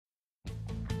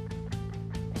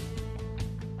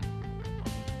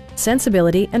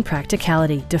Sensibility and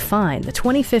practicality define the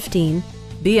 2015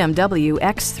 BMW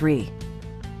X3.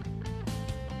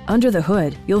 Under the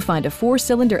hood, you'll find a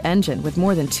 4-cylinder engine with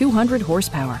more than 200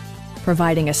 horsepower,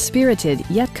 providing a spirited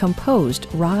yet composed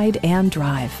ride and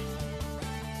drive.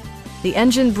 The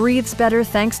engine breathes better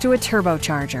thanks to a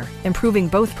turbocharger, improving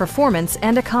both performance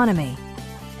and economy.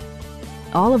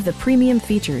 All of the premium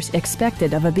features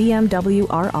expected of a BMW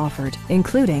are offered,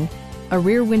 including a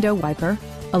rear window wiper,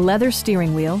 a leather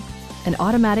steering wheel, an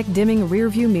automatic dimming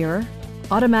rear-view mirror,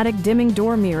 automatic dimming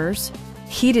door mirrors,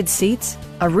 heated seats,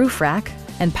 a roof rack,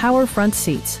 and power front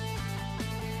seats.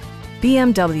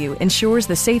 BMW ensures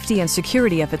the safety and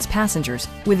security of its passengers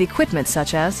with equipment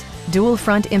such as dual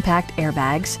front impact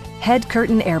airbags, head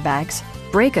curtain airbags,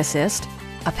 brake assist,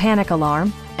 a panic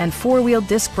alarm, and 4-wheel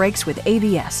disc brakes with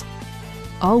ABS.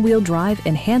 All-wheel drive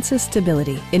enhances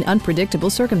stability in unpredictable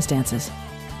circumstances.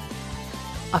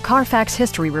 A Carfax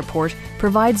history report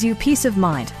provides you peace of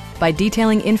mind by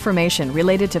detailing information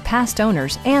related to past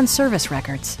owners and service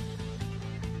records.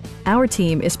 Our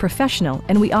team is professional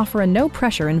and we offer a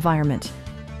no-pressure environment.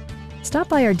 Stop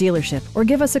by our dealership or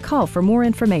give us a call for more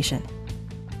information.